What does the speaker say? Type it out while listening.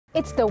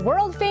It's the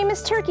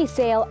world-famous turkey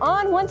sale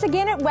on once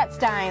again at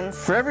Wettstein's.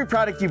 For every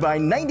product you buy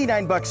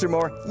 99 bucks or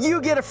more, you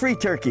get a free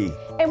turkey.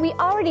 And we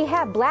already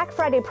have Black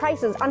Friday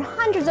prices on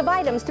hundreds of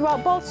items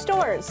throughout both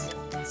stores.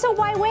 So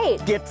why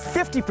wait? Get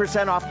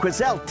 50% off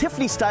Quazelle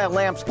Tiffany style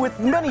lamps with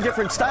many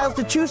different styles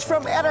to choose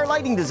from at our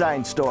lighting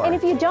design store. And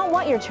if you don't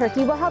want your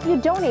turkey, we'll help you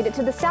donate it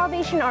to the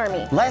Salvation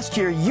Army. Last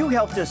year, you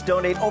helped us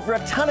donate over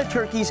a ton of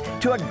turkeys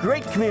to a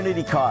great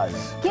community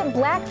cause. Get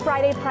Black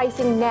Friday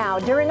pricing now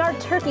during our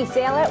turkey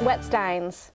sale at Wettstein's.